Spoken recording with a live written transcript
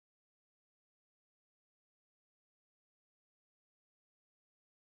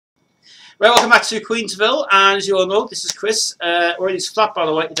Right, welcome back to Queensville, and as you all know, this is Chris. We're in his flat, by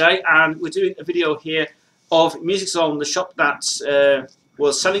the way, today, and we're doing a video here of Music Zone, the shop that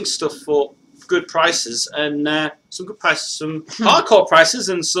was selling stuff for good prices, and some good prices, some hardcore prices,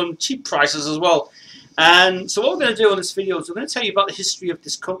 and some cheap prices as well. And so what we're going to do on this video is we're going to tell you about the history of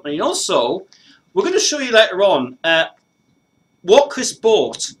this company, and also we're going to show you later on what Chris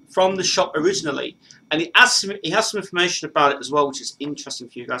bought from the shop originally. And he has some information about it as well, which is interesting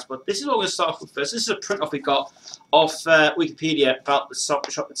for you guys. But this is what we're going to start off with first. This is a print off we got off Wikipedia about the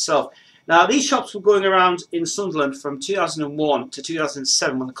shop itself. Now, these shops were going around in Sunderland from 2001 to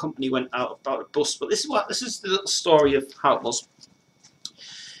 2007 when the company went out about a bust. But this is the little story of how it was.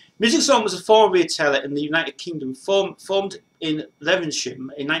 Music Zone was a former retailer in the United Kingdom, formed in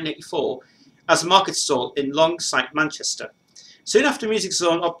Levenshulme in 1984 as a market stall in Longside, Manchester. Soon after, Music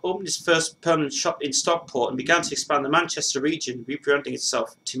Zone opened its first permanent shop in Stockport and began to expand the Manchester region, rebranding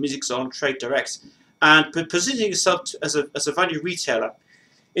itself to Music Zone Trade Direct and positioning itself as a value retailer.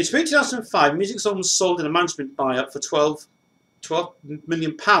 In spring 2005, Music Zone was sold in a management buyout for £12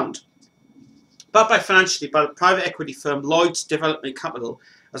 million, backed by financially by the private equity firm Lloyd's Development Capital,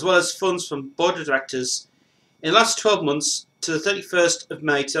 as well as funds from board of directors. In the last 12 months, to the 31st of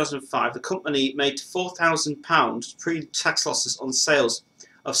May 2005, the company made £4,000 pre-tax losses on sales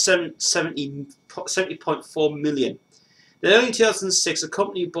of 70.4 million. Then early in 2006, the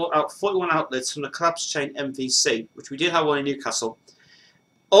company bought out 41 outlets from the collapsed chain MVC, which we did have one in Newcastle.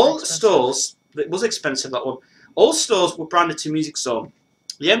 All stores, it was expensive, that one. All stores were branded to Music Zone.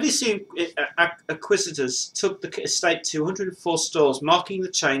 The MVC acquisitors took the estate to 104 stores, marking the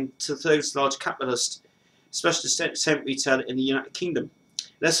chain to the third largest capitalist specialist entertainment retailer in the United Kingdom.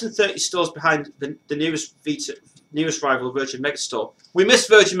 Less than 30 stores behind the nearest rival, Virgin Megastore. We missed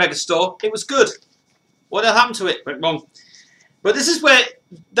Virgin Megastore. It was good. What happened to it? Went wrong. But this is where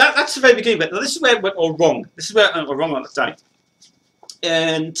that's the very beginning of it. Now, this is where it went all wrong. This is where it went all wrong on the day.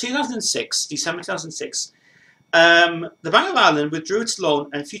 In 2006, December 2006, the Bank of Ireland withdrew its loan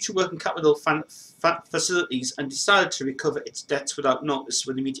and future working capital facilities and decided to recover its debts without notice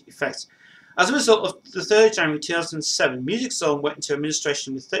with immediate effect. As a result of the 3rd of January 2007, Music Zone went into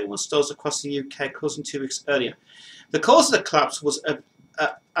administration with 31 stores across the UK, closing 2 weeks earlier. The cause of the collapse was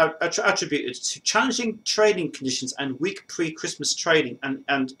attributed to challenging trading conditions and weak pre-Christmas trading, and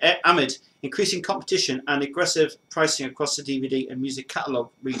amid increasing competition and aggressive pricing across the DVD and music catalogue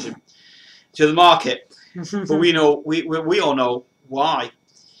region to the market. But we all know why.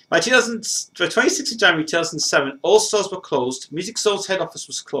 By 26th of January 2007, all stores were closed. Music Zone's head office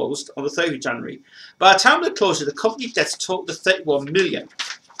was closed on the 3rd of January. By the time of the closure, the company debts totaled to 31 million.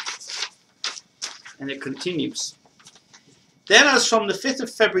 And it continues. Then, as from the 5th of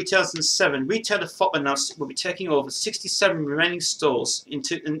February 2007, retailer FOP announced it will be taking over 67 remaining stores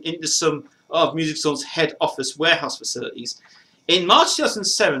into some of Music Zone's head office warehouse facilities. In March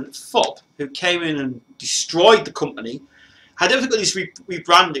 2007, FOP, who came in and destroyed the company, had difficulties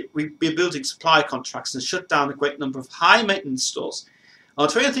rebuilding supply contracts and shut down a great number of high-maintenance stores. On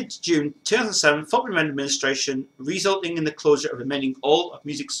 20th June 2007, FOP remained in administration, resulting in the closure of remaining all of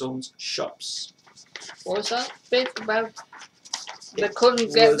Music Zone's shops. What was that bit about? They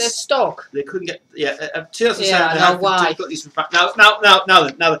couldn't get their stock. They couldn't get 2007. Yeah, I know why.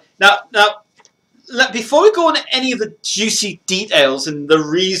 Now, before we go into any of the juicy details and the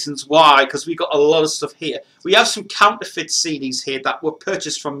reasons why, because we got a lot of stuff here, we have some counterfeit CDs here that were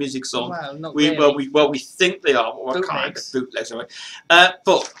purchased from Music Zone. Well, not really. Well, we think they are. Or kind of bootlegs, right?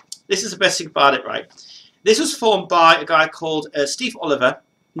 But this is the best thing about it, right? This was formed by a guy called Steve Oliver,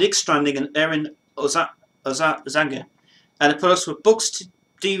 Nick Stranding, and Aaron Ozanga, and the products were books,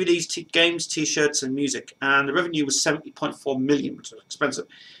 DVDs, games, T-shirts, and music. And the revenue was 70.4 million, which was expensive.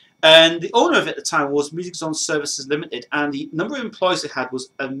 And the owner of it at the time was Music Zone Services Limited, and the number of employees they had was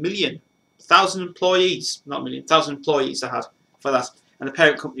 1,000,000 employees, not a million, 1,000 employees they had for that, and the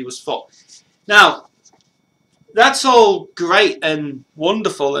parent company was FOP. Now, that's all great and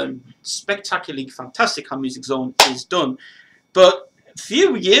wonderful and spectacularly fantastic how Music Zone is done, but a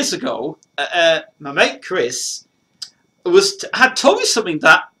few years ago, my mate Chris had told me something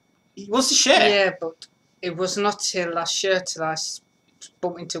that he wants to share. Yeah, but it was not till last year till I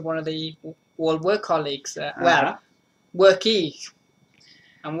bumped into one of the old work colleagues. Well, worky.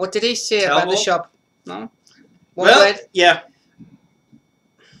 And what did he say about the shop? No. One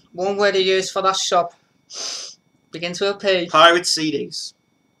word he used for that shop begins with a P. Pirate CDs.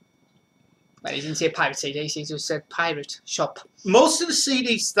 Well, he didn't say pirate CDs. He just said pirate shop. Most of the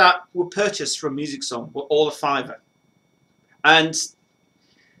CDs that were purchased from Music Zone were all a £5. And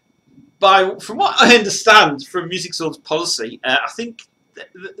from what I understand from Music Zone's policy, I think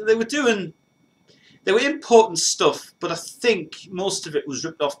they were important stuff, but I think most of it was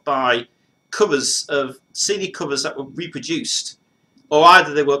ripped off by covers of CD covers that were reproduced, or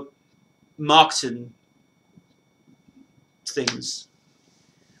either they were marketing things.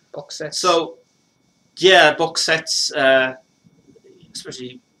 Box sets. So, yeah, box sets,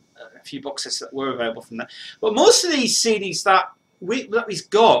 especially a few box sets that were available from that. But most of these CDs that we've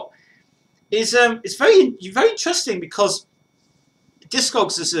got is it's very interesting, because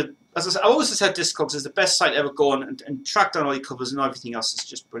Discogs is as I said, I always said Discogs is the best site to ever go on and track down all the covers, and everything else is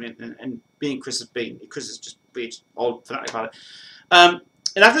just brilliant. And being Chris has just been all fanatic about it.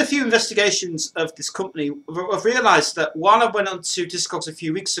 And after a few investigations of this company, I've realised that while I went on to Discogs a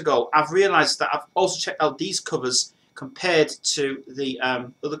few weeks ago, I've realised that I've also checked out these covers compared to the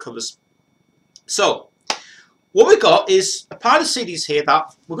other covers. So, what we've got is a pile of CDs here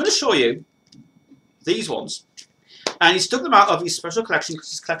that we're going to show you, these ones. And he's took them out of his special collection, because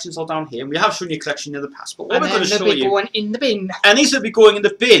his collection's all down here. And we have shown you a collection in the past, but what we're going to show you... And they'll be going in the bin. And these will be going in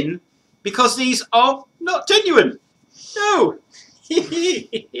the bin, because these are not genuine. No. And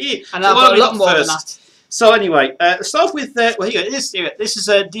I've got a lot more than that. So anyway, let's start with, well, here it is. This is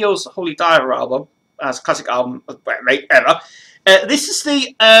Dio's Holy Diver album, as a classic album ever. This is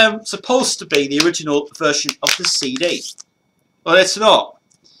the supposed to be the original version of the CD. Well, it's not.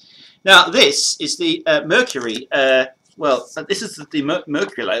 Now, this is the Mercury. Well, this is the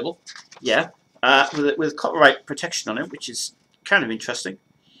Mercury label, yeah, with copyright protection on it, which is kind of interesting.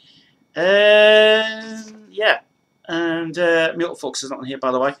 Yeah. And my focus is not on here,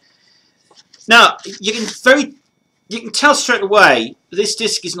 by the way. Now you can tell straight away this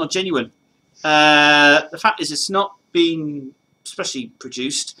disc is not genuine. The fact is, it's not been especially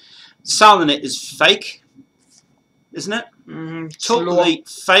produced. The sound in it is fake, isn't it? Totally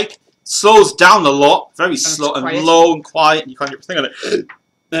fake. Slows down a lot, very slow and low and quiet, and you can't get a thing on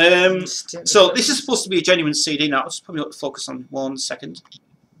it. So this is supposed to be a genuine CD. Now let's probably not focus on 1 second.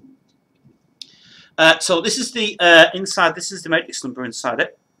 So this is the inside. This is the matrix number inside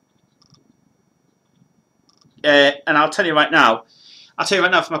it, and I'll tell you right now.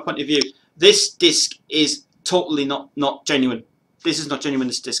 From my point of view, this disc is totally not genuine. This is not genuine.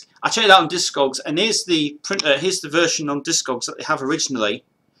 This disc. I checked it out on Discogs, and here's the printer. Here's the version on Discogs that they have originally,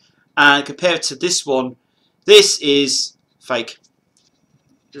 and compared to this one, this is fake.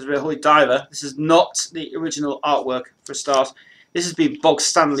 This is a Holy Diver. This is not the original artwork for a start. This has been bog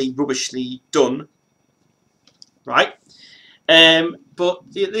standardly rubbishly done. Right, but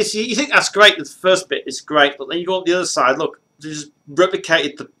this, you think that's great. The first bit is great, but then you go on the other side. Look, they just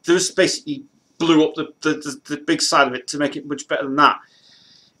replicated they just basically blew up the big side of it to make it much better than that.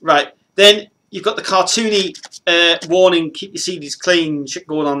 Right, then you've got the cartoony warning: keep your CDs clean, shit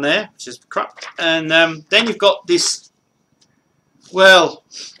going on there, which is crap. And then you've got this, well,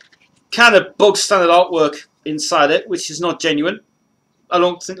 kind of bog standard artwork inside it, which is not genuine. I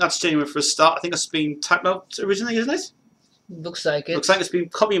don't think that's genuine for a start. I think that's been typed out originally, isn't it? Looks like it. Looks like it's been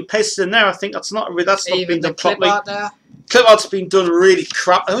copied and pasted in there. I think that's not been done properly. Clip art there. Clip art's been done really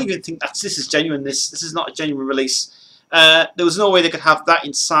crap. I don't even think this is genuine. This is not a genuine release. There was no way they could have that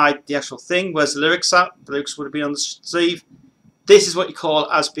inside the actual thing. Where's the lyrics at? The lyrics would have been on the sleeve. This is what you call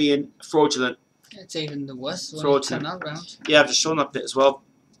as being fraudulent. It's even the worst. Fraudulent. Around. Yeah, I've just shown that bit as well.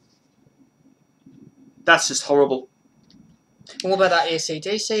 That's just horrible. What about that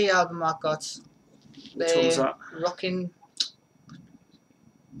AC/DC album I got? Which one was that? Rocking.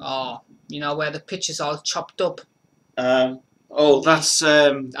 Oh, you know, where the picture's all chopped up. Oh, that's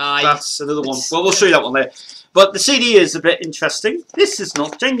another one. Well, we'll show you that one later. But the CD is a bit interesting. This is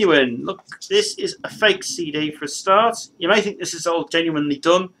not genuine. Look, this is a fake CD for a start. You may think this is all genuinely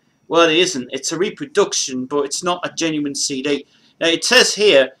done. Well, it isn't. It's a reproduction, but it's not a genuine CD. Now, it says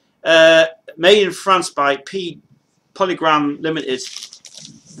here, made in France by Polygram Limited.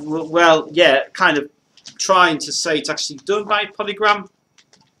 Well, yeah, kind of trying to say it's actually done by Polygram.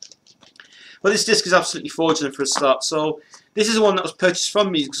 Well, this disc is absolutely fraudulent for a start. So this is one that was purchased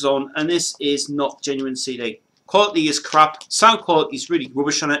from Music Zone, and this is not genuine CD. Quality is crap. Sound quality is really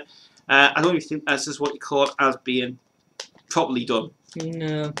rubbish on it. I don't even think this is what you call it as being properly done.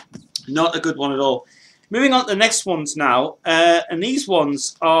 No. Not a good one at all. Moving on to the next ones now, and these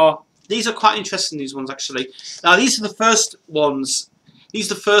are quite interesting. These ones actually. Now these are the first ones.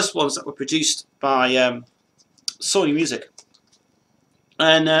 These are the first ones that were produced by Sony Music,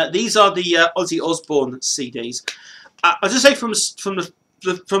 and these are the Ozzy Osbourne CDs. I'll just say from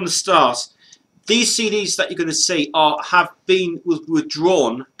the start, these CDs that you're going to see have been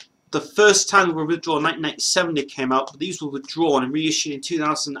withdrawn. The first time they were withdrawn, 1997, they came out, but these were withdrawn and reissued in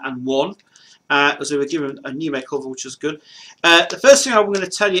 2001. As they were given a new makeover, which was good. The first thing I'm going to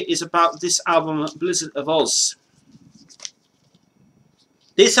tell you is about this album, Blizzard of Oz.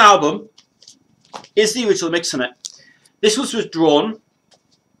 This album is the original mix on it. This was withdrawn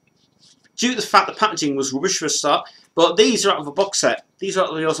due to the fact the packaging was rubbish for a start, but these are out of a box set. These are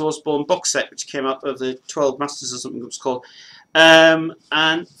out of the Ozzy Osbourne box set, which came out of the 12 Masters or something it was called. And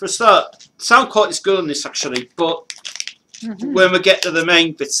for a start, sound quality is good on this actually, but when we get to the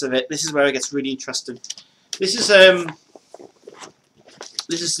main bits of it, this is where it gets really interesting. This is the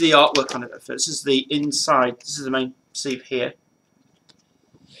artwork on it. This is the inside. This is the main sleeve here.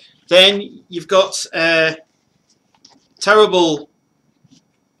 Then you've got terrible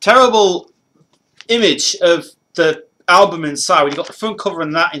image of the album inside. You've got the front cover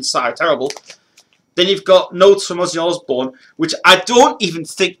and that inside. Terrible. Then you've got notes from Ozzy Osbourne, which I don't even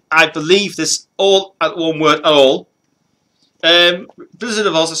think I believe this all at one word at all. Blizzard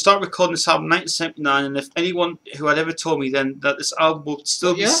of Oz, I started recording this album in 1979, and if anyone who had ever told me then that this album would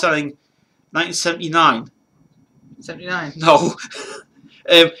still be selling 1979. 79? No.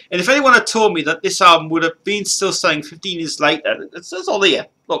 And if anyone had told me that this album would have been still selling 15 years later, that's all here.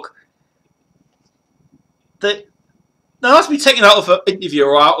 Look. Now that's been taken out of an interview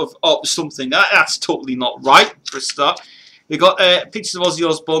or out of something. That's totally not right, for a start. We've got pictures of Ozzy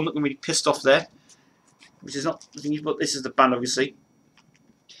Osbourne looking really pissed off there. Which is not the thing, but this is the band, obviously.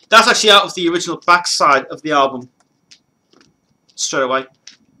 That's actually out of the original backside of the album. Straight away. You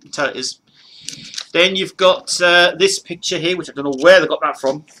can tell it is. Then you've got this picture here, which I don't know where they got that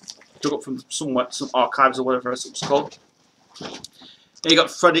from. Dug up from somewhere, some archives or whatever it's called. Then you got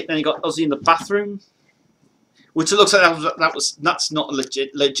Freddie. Then you got Ozzy in the bathroom, which it looks like that's not a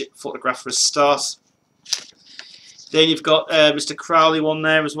legit photograph for a start. Then you've got Mr. Crowley one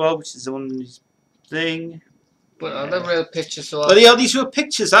there as well, which is the one thing. But are they real pictures? But yeah, these real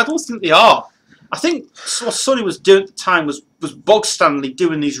pictures. I don't think they are. I think what Sonny was doing at the time was bog standardly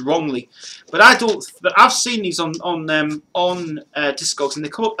doing these wrongly. But I don't. But I've seen these on Discogs, and they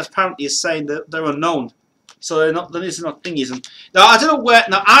come up apparently as saying that they're unknown. So they're not. These are not thingies. And now I don't know where.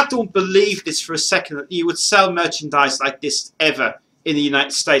 Now I don't believe this for a second that you would sell merchandise like this ever in the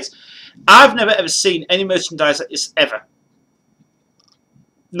United States. I've never ever seen any merchandise like this ever.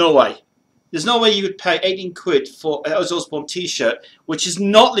 No way. There's no way you would pay 18 quid for an Ozzy Osbourne t-shirt, which is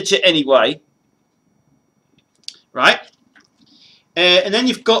not legit anyway. Right? And then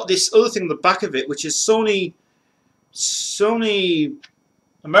you've got this other thing on the back of it, which is Sony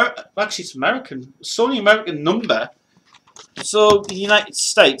actually it's American. Sony American number. So the United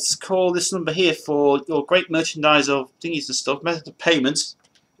States call this number here for your great merchandise of thingies and stuff, method of payments,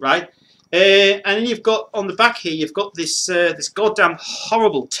 right? And then you've got on the back here, you've got this this goddamn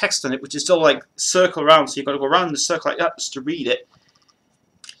horrible text on it, which is all like circle around. So you've got to go around in the circle like that just to read it.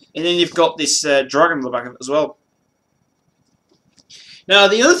 And then you've got this dragon on the back of it as well. Now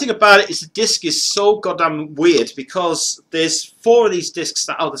the other thing about it is the disc is so goddamn weird because there's 4 of these discs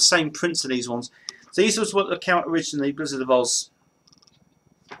that are the same print as these ones. So these was what they came out originally, Blizzard of Oz.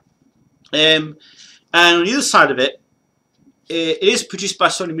 And on the other side of it, it is produced by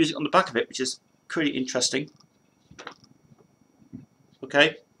Sony Music on the back of it, which is pretty interesting.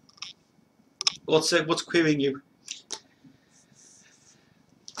 Okay, what's querying you?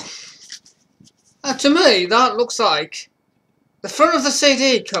 To me, that looks like the front of the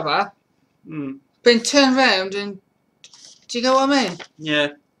CD cover been turned round, and do you know what I mean?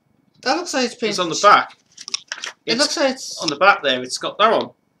 Yeah. That looks like it's been. It's on the back. It looks like it's on the back there. It's got that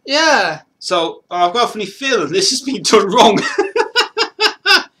on. Yeah. So I've got a funny feeling this has been done wrong.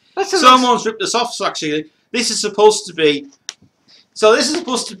 Someone's ripped this off. So actually, this is supposed to be. So this is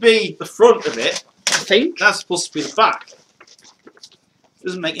supposed to be the front of it. I think that's supposed to be the back.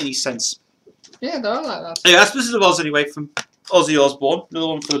 Doesn't make any sense. Yeah, they're all like that. Yeah, that's Blizzard of Oz anyway from Ozzy Osbourne. Another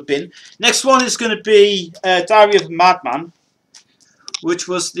one for the bin. Next one is going to be Diary of a Madman, which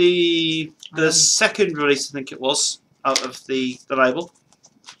was the second release, I think it was, out of the label.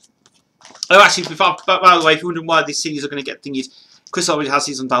 Oh, actually, by the way, if you're wondering why these CDs are going to get thingies, Chris already has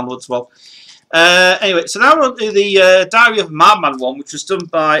these on download as well. Anyway, so now we're on to the Diary of a Madman one, which was done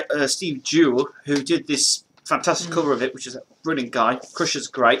by Steve Jewell, who did this fantastic cover of it, which is a brilliant guy. Crusher's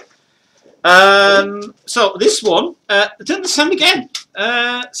great. So this one, they've done the same again.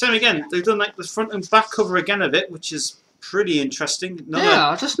 Same again. They've done like the front and back cover again of it, which is pretty interesting. Yeah,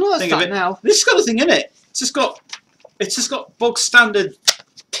 I just noticed that now. This has got a thing in it. It's just got bog standard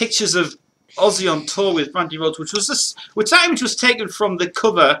pictures of Ozzy on tour with Randy Rhoads, which that image was taken from the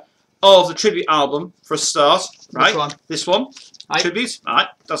cover of the tribute album for a start, right? Which one? This one, tribute. Right,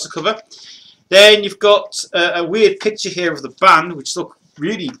 that's the cover. Then you've got a weird picture here of the band, which look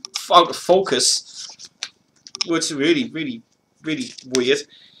really out of focus, which is really, really, really weird.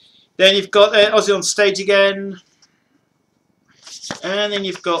 Then you've got Ozzy on stage again, and then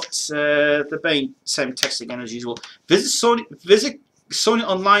you've got the main same text again as usual. Visit Sony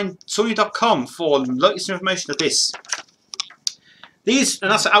online, Sony.com for latest information of this. These, and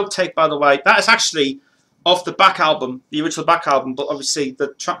that's an outtake, by the way. That is actually off the back album, the original back album, but obviously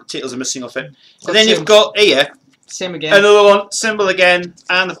the track titles are missing off it. And then you've got here, same again, another one, symbol again,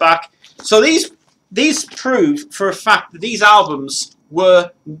 and the back. So these prove for a fact that these albums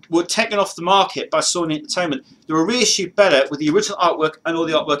were taken off the market by Sony Entertainment. They were reissued better with the original artwork and all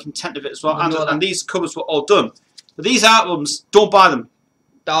the artwork intent of it as well, and these covers were all done. But these albums, don't buy them.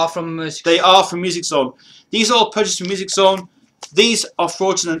 They are from Music Zone. They are from Music Zone. These are all purchased from Music Zone. These are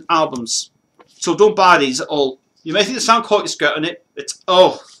fraudulent albums. So don't buy these at all. You may think the sound quality is great on it. It's,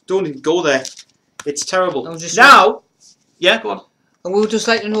 oh, don't even go there. It's terrible. Now, yeah, go on. And we would just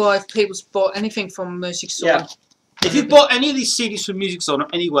like to know if people's bought anything from Music Zone. Yeah. If you bought any of these CDs from Music Zone or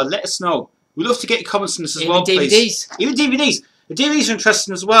anywhere, let us know. We'd love to get your comments on this as well, DVDs. Please. Even DVDs. The DVDs are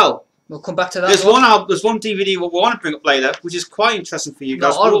interesting as well. We'll come back to that. There's one DVD we want to bring up later, which is quite interesting for you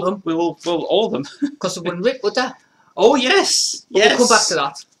guys. Not all of them. We'll all of them. Because it wouldn't rip, would that? Oh, yes. But yes. We'll come back to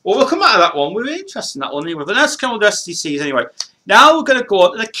that. Well, we'll come back to that one. We're interested in that one anyway. But let's come on to the STCs anyway. Now we're going to go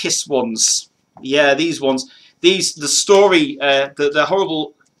on to the KISS ones. Yeah, these ones. The story, the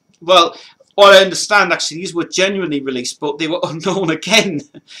horrible... Well, what I understand, actually, these were genuinely released, but they were unknown again.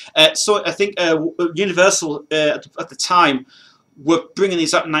 So I think Universal, at the time, were bringing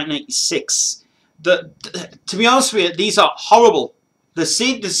these out in 1986. To be honest with you, these are horrible. The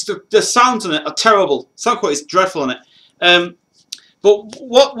sounds on it are terrible. Sound quality is dreadful on it. But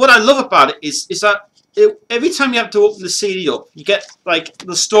what I love about it is that every time you have to open the CD up, you get like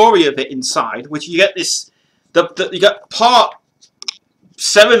the story of it inside, which you get this. You get part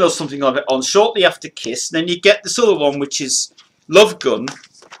 7 or something of it on shortly after KISS. And then you get this other one, which is Love Gun,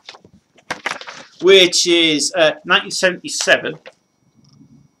 which is 1977.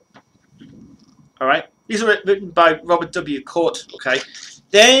 All right. These are written by Robert W. Court. Okay.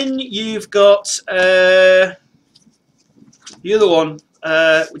 Then you've got the other one,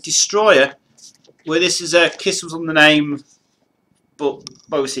 Destroyer, where this is KISS was on the name, but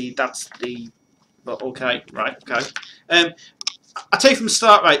obviously that's the. But okay, right, okay. I'll tell you from the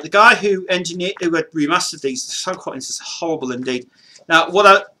start, right. The guy who had remastered these, the sound quality is horrible indeed. Now,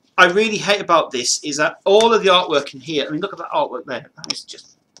 what I really hate about this is that all of the artwork in here. I mean, look at that artwork there. That is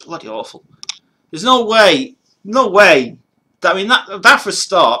just bloody awful. There's no way. I mean, that for a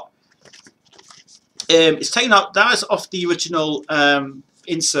start, it's taken out. That is off the original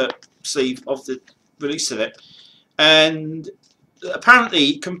insert sleeve of the release of it, and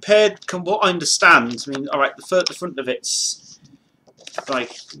apparently, compared to what I understand, I mean, all right, the front of it's like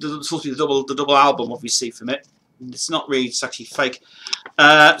it's supposed to be the double album, obviously, from it. It's not really; it's actually fake. So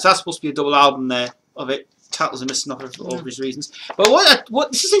that's supposed to be a double album there of it. Titles are missing off for obvious reasons. But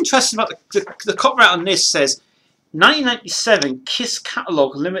what this is interesting about the copyright on this says 1997 KISS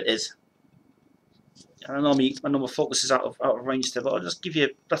Catalog Limited. I don't know, my number focus is out of range there, but I'll just give you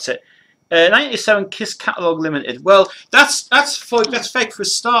that's it. 1997 KISS Catalog Limited. Well, that's fake for a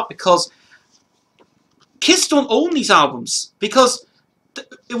start because KISS don't own these albums because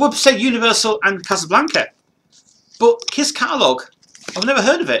it would say Universal and Casablanca, but KISS Catalog, I've never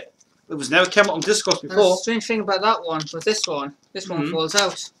heard of it. It was never came up on Discogs before. The strange thing about that one was this one falls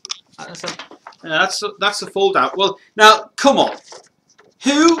out. That's a fold out. Well, now come on,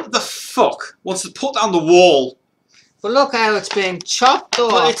 who the fuck wants to put that on the wall? But look how it's been chopped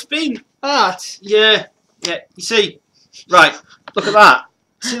off. Well, it's been that. Yeah. You see, right? Look at that.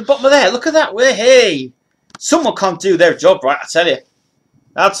 See the bottom of there. Look at that. Hey, someone can't do their job right. I tell you,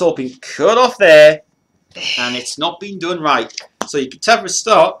 that's all been cut off there, and it's not been done right. So you can tell for a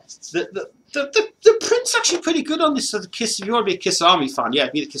start the print's actually pretty good on this. So the KISS, if you want to be a KISS Army fan, yeah,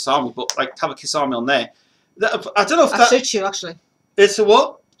 be the KISS Army, but like have a KISS Army on there. I don't know if that suits you actually. It's a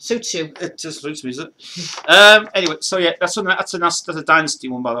what? Suits you. It just suits me, is it? Anyway, so yeah, that's a Dynasty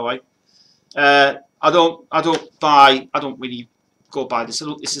one, by the way. I don't really go by this.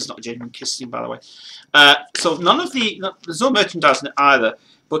 This is not a genuine KISS thing, by the way. So there's no merchandise in it either.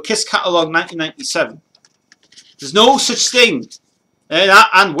 But KISS Catalog 1997. There's no such thing.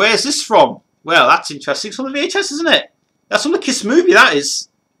 And where's this from? Well, that's interesting. It's from the VHS, isn't it? That's from the KISS movie. That is.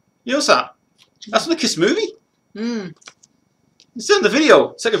 You know what's that? That's from the KISS movie. It's in the video.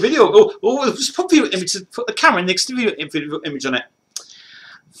 It's like a video. Just put video image. Put the camera next to the video image on it.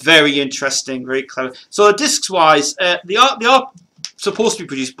 Very interesting. Very clever. So the discs wise, they are supposed to be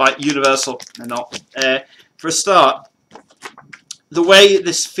produced by Universal. They're not. For a start, the way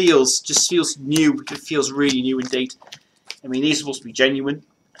this feels just feels new. It feels really new indeed. I mean, these are supposed to be genuine.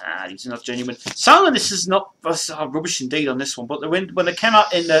 These are not genuine. Sound on this is not rubbish indeed on this one. But when they came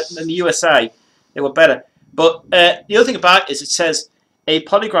out in the USA, they were better. But the other thing about it is it says a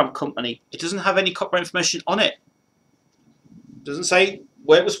polygram company. It doesn't have any copyright information on it. It doesn't say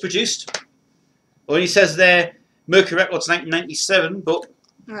where it was produced. Only says there Mercury Records 1997, but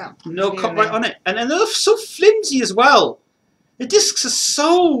no copyright on it. And they're so flimsy as well. The discs are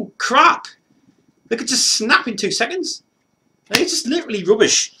so crap. They could just snap in 2 seconds. They're just literally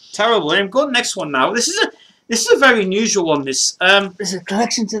rubbish. Terrible. I'm going to the next one now. This is a very unusual one. This there's a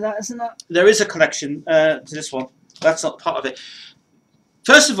collection to that, isn't there? There is a collection to this one. That's not part of it.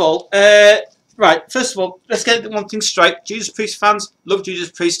 First of all, let's get one thing straight. Judas Priest fans love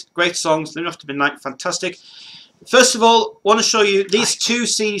Judas Priest. Great songs. Living After Midnight, fantastic. First of all, I want to show you these 2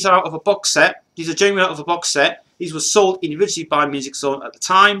 CDs are out of a box set. These are genuine out of a box set. These were sold individually by Music Zone at the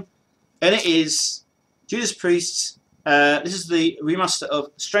time, and it is Judas Priest. This is the remaster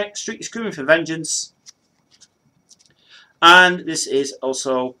of Street Screaming for Vengeance, and this is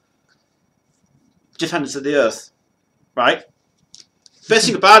also Defenders of the Earth. Right. Best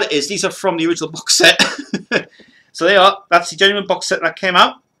thing about it is these are from the original box set. So they are. That's the genuine box set that came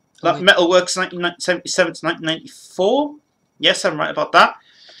out. That Metalworks 1977 to 1994. Yes, I'm right about that.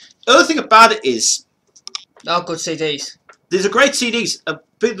 The other thing about it is, oh, good CDs. These are great CDs.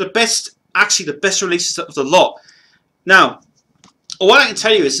 The best, actually, the best releases of the lot. Now, what I can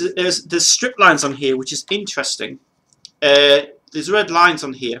tell you is there's strip lines on here, which is interesting. There's red lines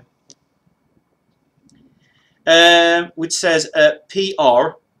on here, which says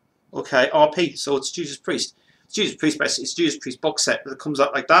PR. Okay, RP. So it's Judas Priest. It's Judas Priest, basically. It's Judas Priest box set that comes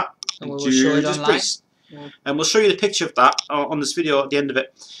out like that. And we'll show it online. Priest. Yeah. And we'll show you the picture of that on this video at the end of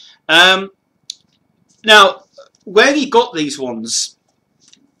it. Now, where he got these ones,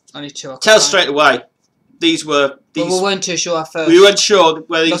 tell us straight away. These were... Well, we weren't too sure at first. We weren't sure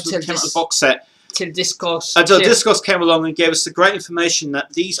where these came out of the box set. Till Discourse. Until Discourse came along and gave us the great information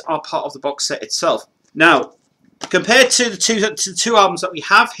that these are part of the box set itself. Now, compared to the two albums that we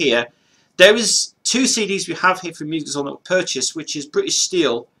have here, there is 2 CDs we have here from Music Zone that were purchased, which is British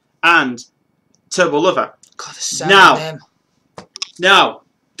Steel and Turbo Lover. God, the sound of them. Now,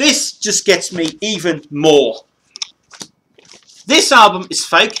 this just gets me even more. This album is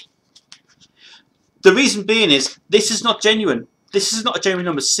fake. The reason being is, this is not genuine. This is not a genuine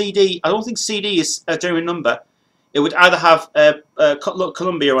number. CD, I don't think CD is a genuine number. It would either have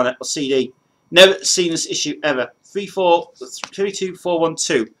Columbia on it or CD. Never seen this issue ever.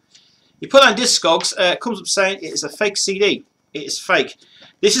 32412. You put on Discogs, it comes up saying it is a fake CD. It is fake.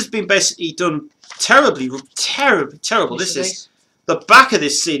 This has been basically done terribly, terrible. This is the back of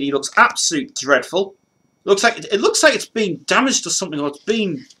this CD looks absolutely dreadful. It looks like it's been damaged or something, or it's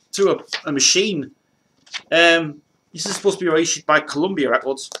been through a machine. This is supposed to be reissued by Columbia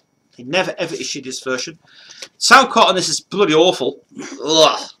Records. They never ever issued this version. Sound quality on this is bloody awful.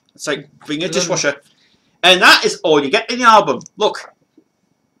 Ugh. It's like being a dishwasher. And that is all you get in the album. Look.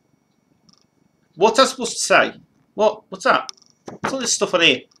 What's that supposed to say? What's that? What's all this stuff on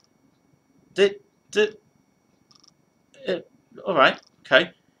here? Alright,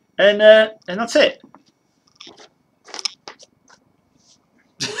 okay. And that's it.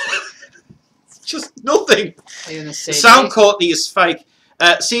 Just nothing. The sound quality is fake.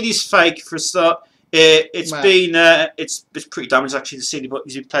 CD's fake for a start. It's pretty damaged actually, the CD,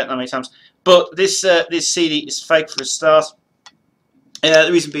 but you've played it that many times. But this CD is fake for a start. The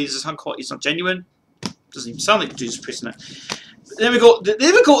reason being is the sound quality is not genuine. Doesn't even sound like Judas Priest in it. Then we got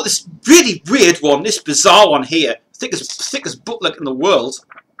this really weird one, this bizarre one here, thick as bootleg in the world.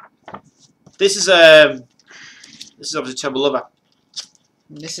 This is obviously Turbo Lover.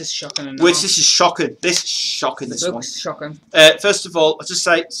 This is shocking. This is shocking. This is shocking. This one. Shocking. First of all, I'll just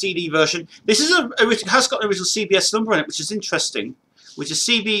say CD version. This is has got an original CBS number in it, which is interesting. Which is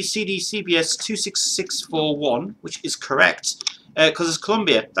CBS 26641, which is correct. Because it's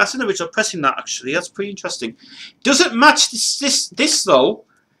Columbia. That's an original pressing that actually. That's pretty interesting. Doesn't match this though.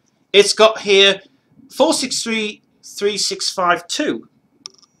 It's got here 4633652.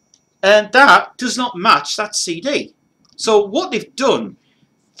 And that does not match that CD. So what they've done,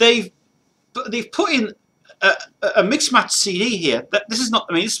 they've put in a mixed match CD here. This is not.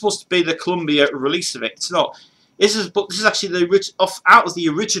 I mean, this is supposed to be the Columbia release of it. It's not. This is actually the out of the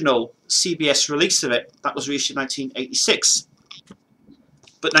original CBS release of it. That was released in 1986.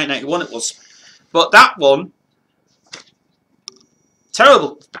 But 1991 it was. But that one,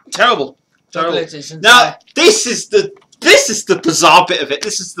 terrible. Now this is the bizarre bit of it.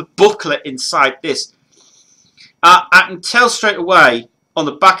 This is the booklet inside this. I can tell straight away on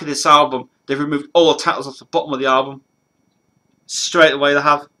the back of this album they've removed all the titles off the bottom of the album. Straight away they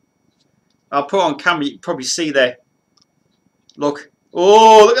have. I'll put it on camera, you can probably see there. Look.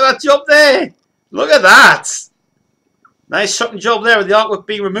 Oh, look at that job there. Look at that. Nice shocking job there with the artwork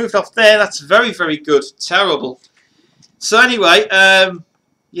being removed off there. That's very, very good. Terrible. So anyway,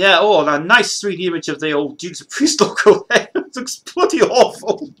 yeah, oh, that nice 3D image of the old Dukes of Priest logo there. It looks bloody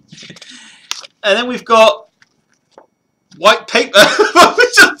awful. And then we've got white paper,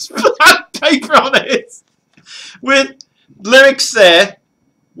 with just black paper on it, with lyrics there,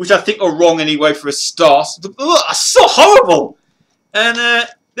 which I think are wrong anyway for a start. Ugh, so horrible. And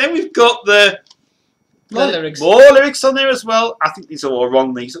then we've got the more lyrics on there as well. I think these are all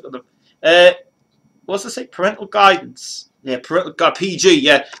wrong. These, look at them. What's it say? Parental guidance. Yeah, parental guide. PG.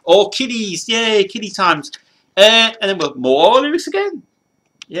 Yeah. All kiddies. Yay, kiddie times. And then we've got more lyrics again.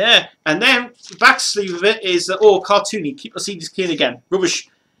 Yeah. And then the back sleeve of it is all cartoony. Keep the CDs clean again. Rubbish.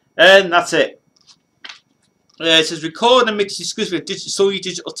 And that's it. It says record and mix exclusively with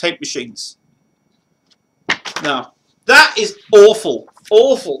digital tape machines. Now that is awful,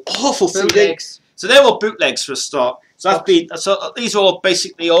 awful, awful CD. So they're all bootlegs for a start. So that's been. So these are all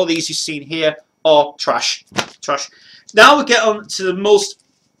basically all these you've seen here are trash, trash. Now we get on to the most,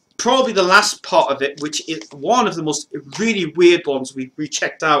 probably the last part of it, which is one of the most really weird ones we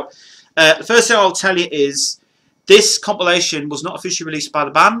checked out. The first thing I'll tell you is this compilation was not officially released by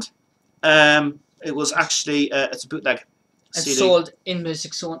the band. It was actually it's a bootleg. And CD. sold in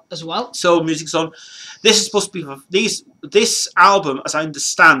Music Zone as well. So Music Zone. This is supposed to be for this album, as I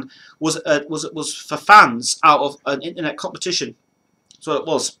understand, was for fans out of an internet competition. So it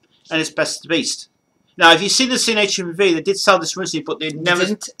was, and it's Best of the Beast. Now, if you've seen the HMV, they did sell this originally, but they never.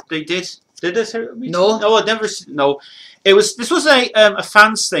 They did. Did they? No. No, I never. No, it was. This was a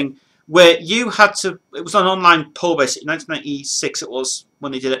fans thing where you had to. It was an online poll, basically. 1996, it was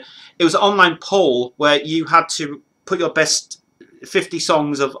when they did it. It was an online poll where you had to put your best 50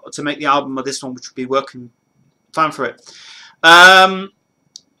 songs to make the album of this one, which would be working fine for it. But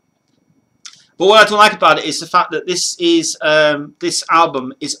what I don't like about it is the fact that this is this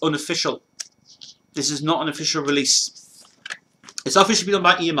album is unofficial. This is not an official release. It's not officially done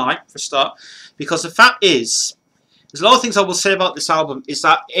by EMI for a start, because the fact is, there's a lot of things I will say about this album. Is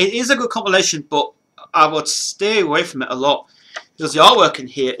that it is a good compilation, but I would stay away from it a lot. Because the artwork in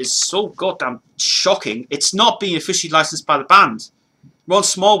here is so goddamn shocking. It's not being officially licensed by the band. Ron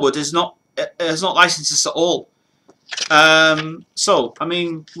Smallwood has not licensed this at all. So I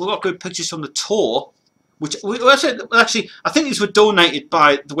mean, we've got good pictures from the tour, which actually I think these were donated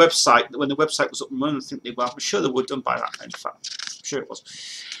by the website when the website was up and running. I think they were. I'm sure they were done by that. In fact, I'm sure it was.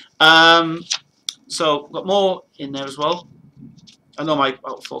 So we've got more in there as well. I know my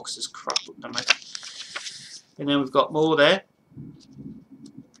autofocus is crap. And then we've got more there.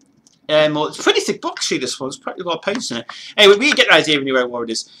 It's a pretty thick book actually, this one. It's pretty well painted in it. Anyway, we get an idea anyway what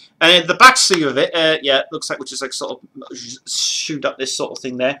it is. And the back sleeve of it, yeah, it looks like which is like sort of shoot up this sort of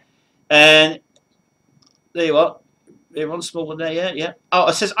thing there. And there you are. Everyone's small one there, yeah, yeah. Oh,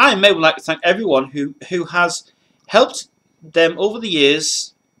 it says Iron Maiden would like to thank everyone who has helped them over the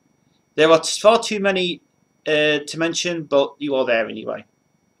years. There are far too many to mention, but you are there anyway.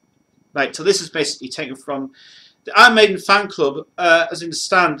 Right, so this is basically taken from the Iron Maiden fan club. As I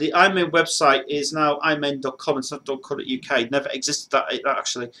understand, the Iron Maiden website is now ironmaiden.com and not .co.uk. It never existed that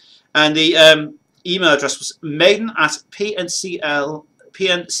actually. And the email address was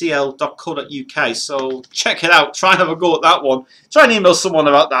maiden@pncl.co.uk. So check it out. Try and have a go at that one. Try and email someone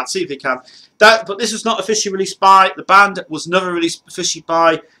about that. See if you can. But this was not officially released by the band. It was never released officially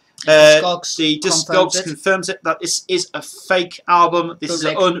by. The Discogs confirms it that this is a fake album. This is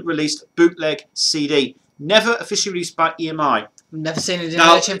an unreleased bootleg CD. Never officially released by EMI. Never seen it in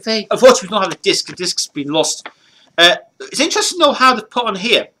HMV. Unfortunately, we don't have a disc. The disc's been lost. It's interesting to know how they've put on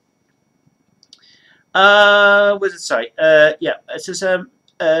here. What does it say? Yeah, it says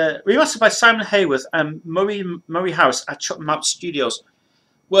remastered by Simon Hayworth and Murray House at Chop Mount Studios.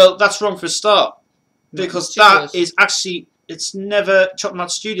 Well, that's wrong for a start, because that is actually. It's never Chop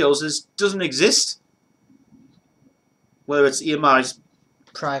Mount Studios. It doesn't exist. Whether it's EMI's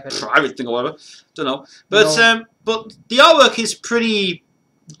private thing or whatever, don't know. But but the artwork is pretty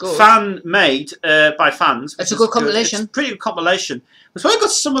good. Fan made by fans. It's a good compilation. It's a pretty good compilation. It's probably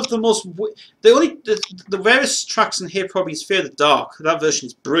got some of the most. The rarest tracks in here probably is Fear the Dark. That version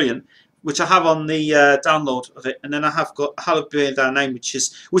is brilliant, which I have on the download of it, and then I have got Hallowed Be Thy Name, which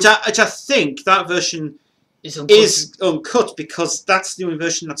I think that version. Is uncut because that's the only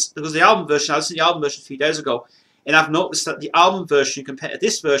version because the album version. I listened to the album version a few days ago, and I've noticed that the album version compared to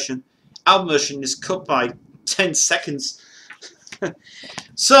this version, album version is cut by 10 seconds.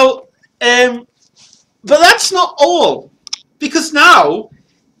 So, but that's not all, because now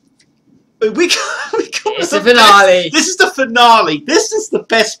we come it's to the finale. This is the finale. This is the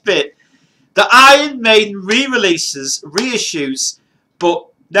best bit. The Iron Maiden re-releases, reissues, but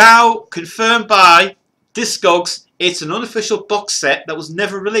now confirmed by Discogs, it's an unofficial box set that was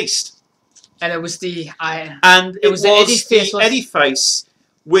never released. And it was the it was the Eddie face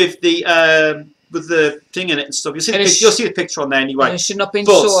with the thing in it and stuff. You'll see the picture on there anyway. And it should not been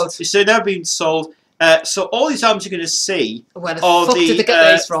sold. It's now been sold. So all these albums you're going to see where the fuck did they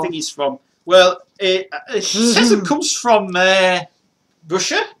get these from? Thingies from. Well, it says it comes from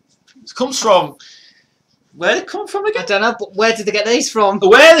Russia. It comes from... Where did it come from again? I don't know, but where did they get these from?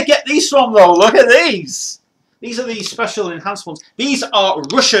 Where did they get these from, though? Look at these. These are the special enhanced ones. These are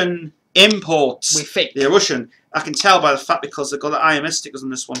Russian imports. We think. They're Russian. I can tell by the fact because they've got the IMS stickers on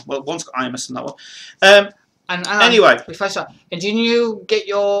this one. Well, one's got IMS on that one. Anyway. And did you get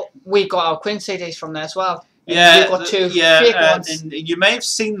we got our Queen CDs from there as well. And yeah. You got two fake ones. And you may have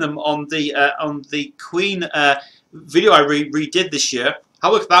seen them on the Queen video I redid this year.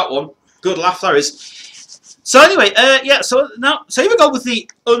 Have a look at that one. Good laugh there is. So anyway, yeah. So here we go with the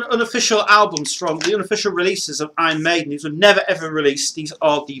unofficial albums from the unofficial releases of Iron Maiden. These were never ever released. These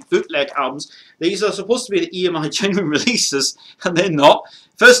are the bootleg albums. These are supposed to be the EMI genuine releases, and they're not.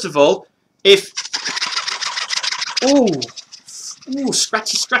 First of all, ooh,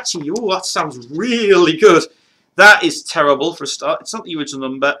 scratchy. Ooh, that sounds really good. That is terrible for a start. It's not the original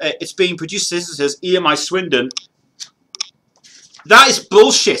number. It's being produced. This says EMI Swindon. That is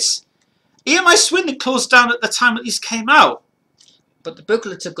bullshit. EMI Swindon closed down at the time that these came out. But the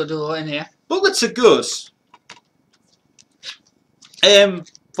booklets are good in here. Booklets are good.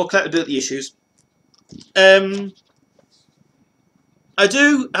 For collectability issues. I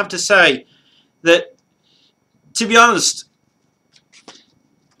do have to say that, to be honest,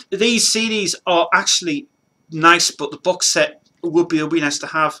 these CDs are actually nice, but the box set would be nice to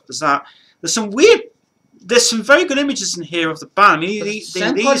have as that. There's some very good images in here of the band. I mean, these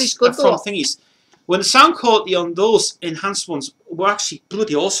are from thingies. When the sound quality on those enhanced ones were actually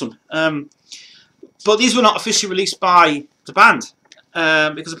bloody awesome. But these were not officially released by the band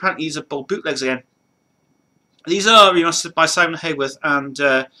because apparently these are bootlegs again. These are remastered by Simon Hayworth and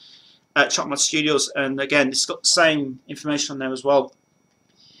Chopmod Studios, and again, it's got the same information on there as well.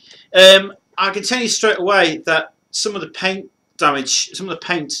 I can tell you straight away that some of the paint damage,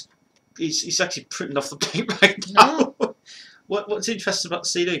 he's actually printing off the paint right now. No. What's interesting about the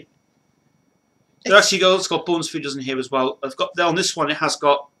CD? It's got bonus videos in here as well. On this one, it has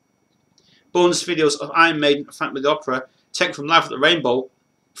got bonus videos of Iron Maiden, Phantom of the Opera, taken from Live at the Rainbow.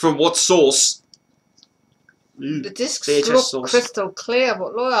 From what source? The discs look crystal clear,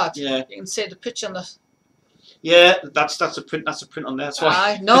 but look at you can see the picture on the. Yeah, that's a print. That's a print on there. That's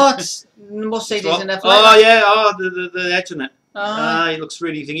why. No, it's most CDs in there. Oh yeah, the edge on it. It looks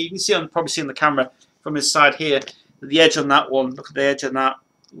really. You can see probably see on the camera from his side here. The edge on that one. Look at the edge on that.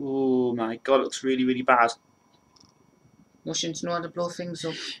 Oh my god, it looks really, really bad. Machines know how to blow things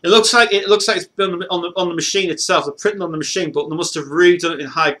up. It looks like it's been on the machine itself. They're printing on the machine, but they must have really done it in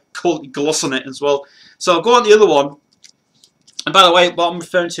high quality gloss on it as well. So I'll go on the other one. And by the way, what I'm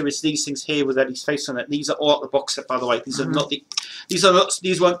referring to is these things here with Eddie's face on it. These are all at the box set, by the way. These are not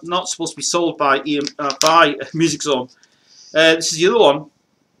these were not supposed to be sold by Music Zone. This is the other one.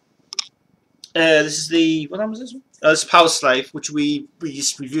 This is the what was this one? This is Power Slave, which we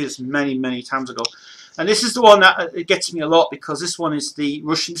just reviewed this many times ago. And this is the one that it gets me a lot because this one is the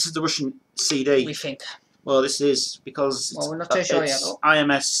Russian. This is the Russian CD. We think. Well, this is because we're not too sure yet.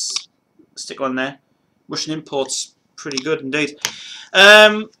 IMS stick on there. Russian imports, pretty good indeed.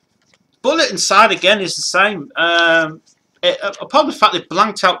 Bullet inside again is the same. Apart from the fact they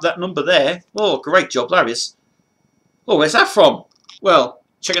blanked out that number there. Oh, great job, there it is. Oh, where's that from? Well,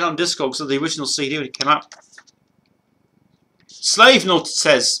 check it out on Discogs of the original CD when it came out. Slave Notes, it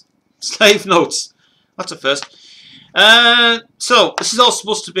says. Slave Notes. That's a first. So this is all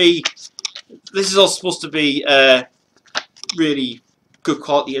supposed to be. Really good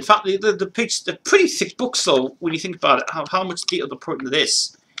quality. In fact, they're pretty thick books though. When you think about it, how much detail they put into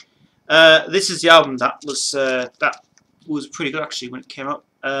this. This is the album that was pretty good actually when it came out.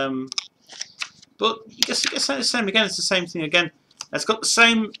 But you guess it's the same again. It's the same thing again. It's got the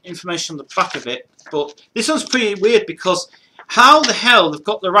same information on the back of it, but this one's pretty weird because how the hell they've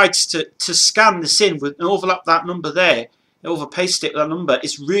got the rights to scan this in with and overlap that number there, and overpaste it with that number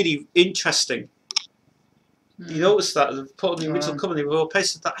is really interesting. You notice that they've put on the original cover, they've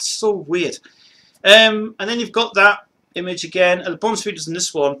overpasted that. That's so weird. And then you've got that image again, and the bonus videos in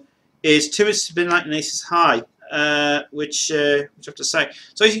this one. is 2 inches to midnight and aces high, which I have to say.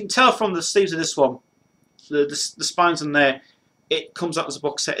 So as you can tell from the sleeves of this one, the spines on there, it comes out as a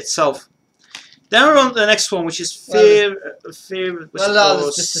box set itself. Then we're on to the next one, which is Fear. Well,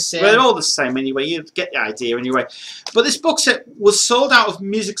 it's just the same. Well, they're all the same anyway. You get the idea anyway. But this box set was sold out of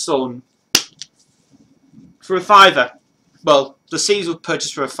Music Zone for a £5. Well, the CDs were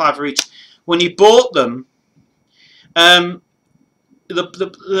purchased for a £5 each. When you bought them, the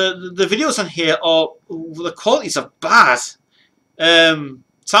videos on here are the qualities are bad.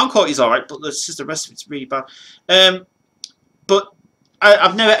 Sound quality is alright, but it's just the rest of it's really bad. But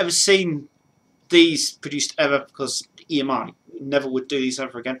I've never ever seen these produced ever, because EMI never would do these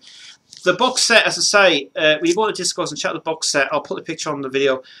ever again. The box set, as I say, when you go to Discogs and check the box set, I'll put the picture on the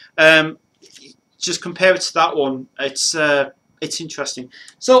video. Just compare it to that one. It's interesting.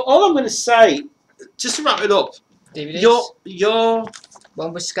 So all I'm going to say, just to wrap it up, DVDs. your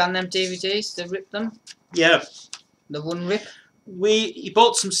when we scan them DVDs, they rip them. Yeah. The one rip. He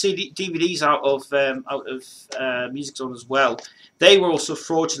bought some DVDs out of Music Zone as well. They were also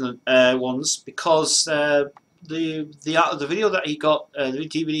fraudulent ones, because the video that he got, the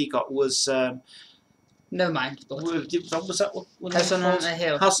DVD he got was No mind. what was that? What House on Haunted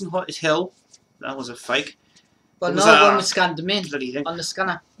Hill. House on Haunted Hill. That was a fake. Well, no, when we scanned them in on the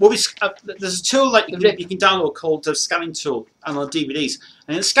scanner. Well, there's a tool like you can download called the scanning tool, and on DVDs,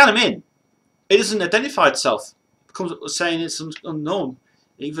 and then scan them in. It doesn't identify itself. It comes up saying it's unknown.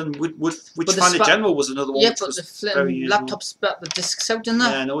 Even Witchfinder General was another one. Yeah, but the flipping laptop spat the discs out, didn't they?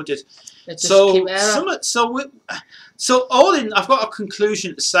 Yeah, no, it did. It just So, so all in, I've got a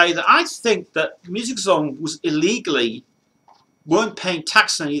conclusion to say that I think that Music Zone was weren't paying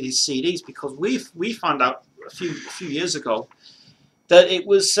tax on any of these CDs, because we found out a few years ago that it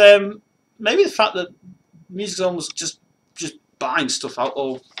was maybe the fact that Music Zone was just buying stuff out,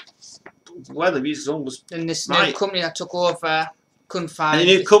 or whether Music Zone was and this new company that took over couldn't find. And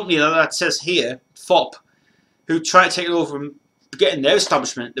the new company that says here, FOP, who tried to take it over and get in their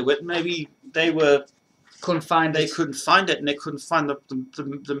establishment, maybe they couldn't find it, and they couldn't find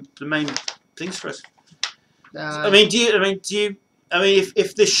the main things for us. I mean,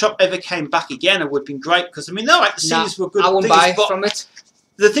 if this shop ever came back again, it would have been great, because I mean, no, like the CDs were good. I wouldn't buy from it.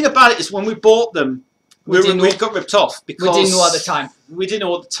 The thing about it is, when we bought them, we got ripped off, because we didn't know at the time. We didn't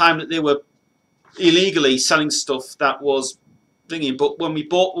know at the time that they were illegally selling stuff that was thingy. But when we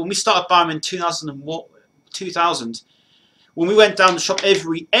started buying them in 2000, when we went down the shop,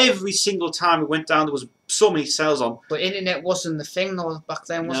 every single time we went down, there was so many sales on. But internet wasn't the thing though back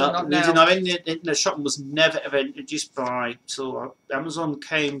then, was it? Not we now. didn't have internet shopping was never ever introduced by till Amazon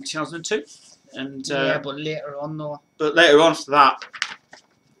came 2002, and yeah, but later on though. But later on after that.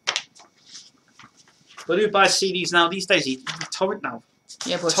 But who buys CDs now these days? You torrent now.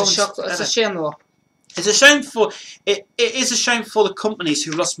 Yeah, but it's a shame though. It's a shame for it is a shame for the companies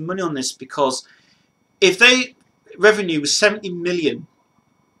who lost money on this, because if they revenue was 70 million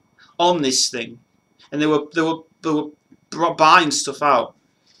on this thing, and they were buying stuff out.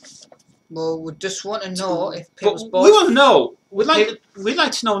 Well, we just want to know if people's bought. We want to know. We'd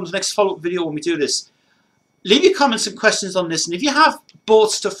like to know in the next follow-up video when we do this. Leave your comments and questions on this, and if you have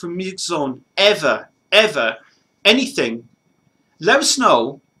bought stuff from Music Zone ever, anything, let us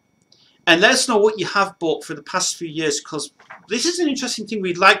know. And let us know what you have bought for the past few years, because this is an interesting thing.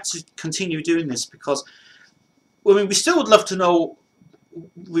 We'd like to continue doing this, because I mean, we still would love to know.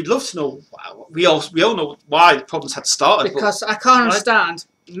 We'd love to know. We all know why the problems had started. Because I can't understand.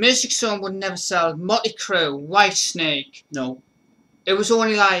 Music Zone would never sell Motley Crue, Whitesnake. No. It was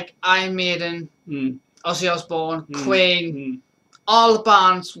only like Iron Maiden, Ozzy Osbourne, Queen, all the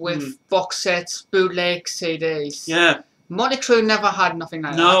bands with box sets, bootleg CDs. Yeah. Motley Crue never had nothing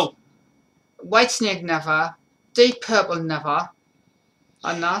like that. No. Whitesnake never. Deep Purple never.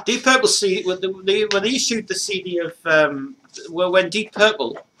 And that. Deep Purple CD, when they issued the CD of when Deep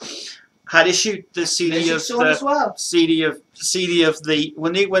Purple had issued the CD of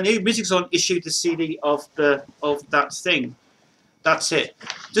when Music Zone issued the CD of that thing. That's it.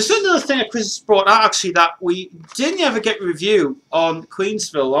 Just another thing that Chris brought out, actually, that we didn't ever get a review on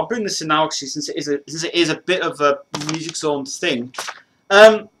Queensville. I'll bring this in now, actually, since it is a bit of a Music Zone thing.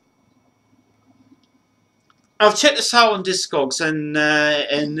 I've checked this out on Discogs, and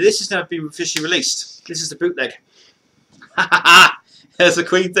this has now been officially released. This is the bootleg. There's the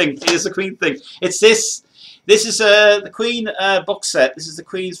Queen thing. Here's the Queen thing. It's this. This is the Queen box set. This is the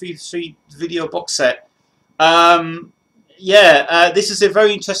Queen's video box set. Yeah, this is a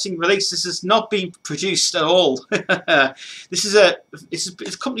very interesting release. This has not been produced at all. This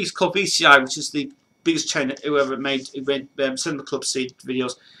company's called VCI, which is the biggest chain who ever made Cinema Club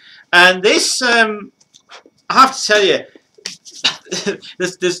videos. And this, I have to tell you,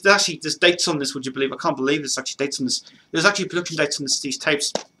 there's dates on this. Would you believe? I can't believe there's actually dates on this. There's actually production dates on these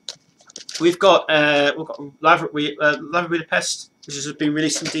tapes. We've got Live at Budapest, which has been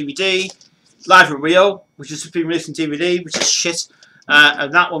released on DVD. Live at Rio, which has been released on DVD, which is shit.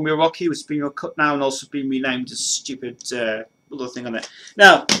 And that one, We're Rocky, which has been cut now and also been renamed as stupid little thing on it.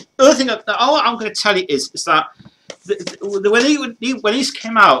 Now, the other thing, all I'm going to tell you is that when these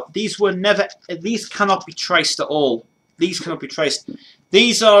came out, these cannot be traced at all. These cannot be traced.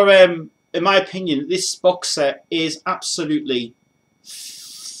 These are, in my opinion, this box set is absolutely,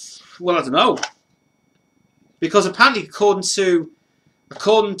 well, I don't know, because apparently according to the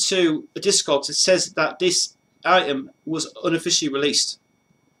Discogs, it says that this item was unofficially released.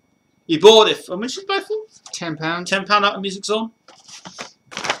 You bought it for, how much did you buy for? £10. £10 out of Music Zone.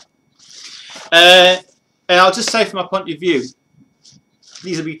 And I'll just say from my point of view,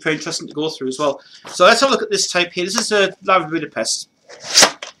 these will be pretty interesting to go through as well. So let's have a look at this tape here. This is a Live at Budapest.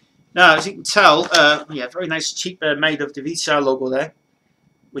 Now, as you can tell, yeah, very nice, cheap, made of the VCR logo there,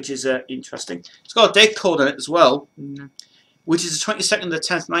 which is interesting. It's got a date code on it as well, which is the 22nd of the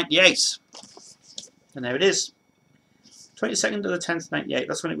 10th, 98. And there it is. 22nd of the 10th, 98.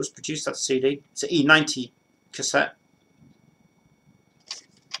 That's when it was produced, that CD. It's an E90 cassette,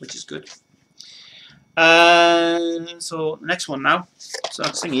 which is good. So the next one now. So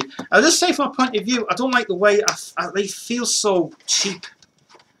I'm singing. I'll just say from my point of view, I don't like the way they feel so cheap.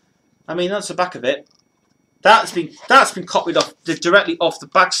 I mean, that's the back of it. That's been copied off directly off the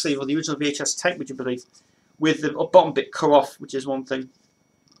back sleeve of the original VHS tape, would you believe, with the bottom bit cut off, which is one thing.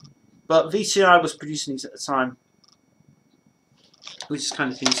 But VCI was producing these at the time, which is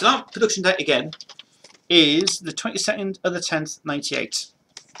kind of thing. So that production date again is the 22nd of the 10th, 98.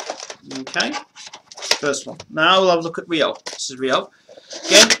 Okay. First one. Now we'll have a look at Rio. This is Rio.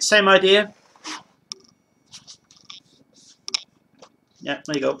 Again, same idea. Yeah,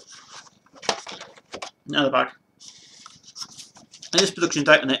 there you go. Now the back. And this production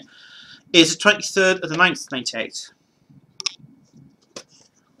date on it is the 23rd of the 9th, 98.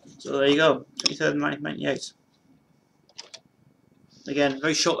 So there you go. 23rd of the 9th, 98. Again,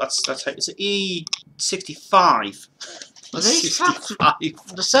 very short. That's it. It's an E65. Are these factory?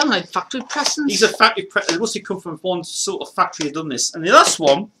 They sound like factory pressings. These are factory pressings. They must have come from one sort of factory that done this. And the last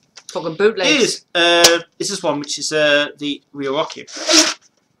one fucking bootlegs. is this one, which is the Rio Rocky.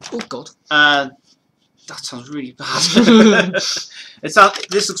 Oh God. That sounds really bad.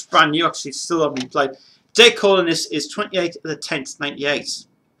 This looks brand new. Actually, it's still haven't been played. Date code on this is 28th of the 10th, 98.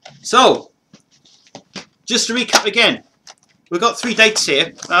 So, just to recap again, we've got 3 dates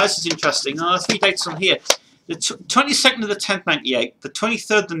here. Now, this is interesting. Now, 3 dates on here. The 22nd of the 10th, 98, the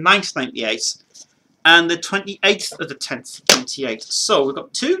 23rd of the 9th, 98, and the 28th of the 10th, 98. So we've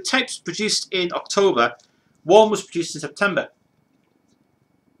got 2 tapes produced in October. One was produced in September.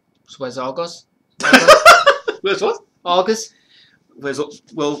 So where's Argos? Where's what? Argos. Where's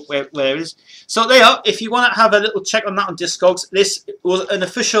where it is? So there you are. If you want to have a little check on that on Discogs, this was an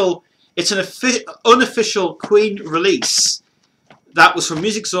official. It's an unofficial Queen release. That was from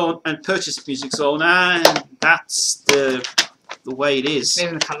Music Zone and purchased at Music Zone, and that's the way it is.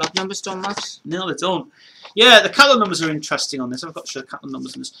 Even the catalogue numbers don't match? No, they don't. Yeah, the catalogue numbers are interesting on this. I've got to show the catalogue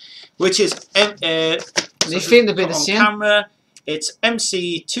numbers on this, which is they seem to be the same. Camera. It's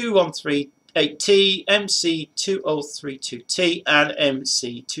MC2138T, MC2032T, and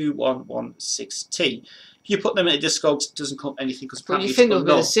MC2116T. If you put them in a Discogs, it doesn't come anything because apparently you think it would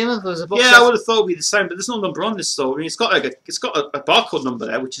be the same if it was a box. Yeah, I would have thought it would be the same, but there's no number on this though. I mean, it's got a barcode number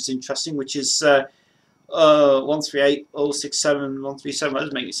there, which is interesting, which is 138067137. That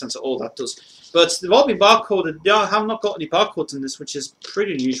doesn't make any sense at all. That does, but they've all been barcoded. Yeah, I have not got any barcodes in this, which is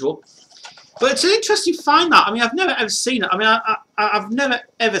pretty unusual. But it's an interesting find that. I mean, I've never ever seen it. I mean, I've never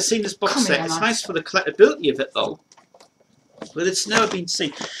ever seen this box set. It's nice for the collectability of it though. But it's never been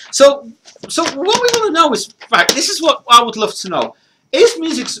seen. So what we want to know is, right, this is what I would love to know.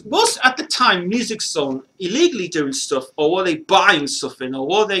 Was at the time Music Zone illegally doing stuff, or were they buying stuff in, or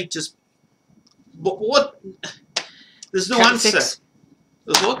were they just... What? There's no answer. There's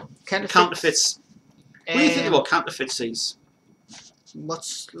what? Counterfeits. What do you think about counterfeits, these?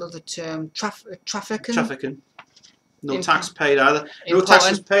 What's the term? Trafficking? Trafficking. No tax paid either. No tax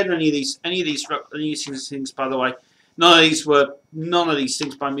was paid on any of these things, by the way. None of these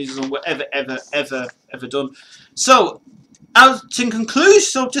things by Music Zone were ever done. So, in conclusion,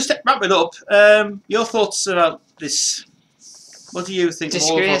 so just to wrap it up, your thoughts about this? What do you think?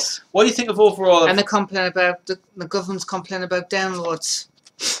 Disgrace. What do you think of overall? And the complaint about the government's complaint about downloads.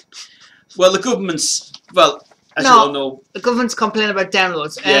 Well, the government's as you all know. The government's complaining about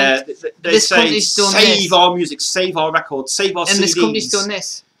downloads. Yeah, they this say company's done save our music, save our records, save our CDs. And this company's done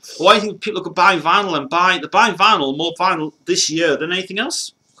this. Why do you think people are buying vinyl and they're buying more vinyl this year than anything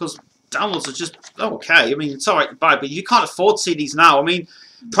else? Because downloads are just okay. I mean, it's alright to buy, but you can't afford CDs now. I mean,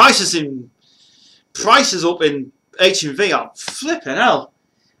 prices up in HMV are flipping hell.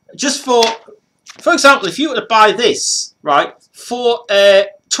 Just for example, if you were to buy this right for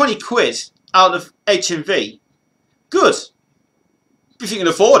 20 quid out of HMV, good. If you can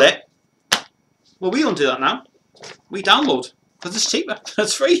afford it, well, we don't do that now. We download because it's cheaper.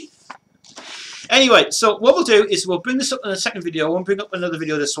 It's free. Anyway, so what we'll do is we'll bring this up in a second video. We'll bring up another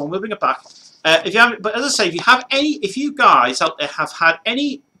video. This one we'll bring it back. If you haven't, but as I say, if you guys out there have had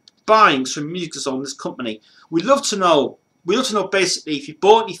any buyings from Music Zone, this company, we'd love to know. We'd love to know basically if you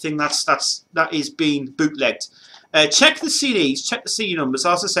bought anything that is being bootlegged. Check the CDs, check the CD numbers.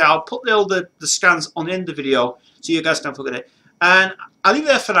 As I say, I'll put all the scans on the end of the video so you guys can forget it. And I'll leave it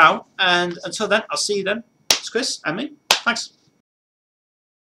there for now. And until then, I'll see you then. It's Chris and me. Thanks.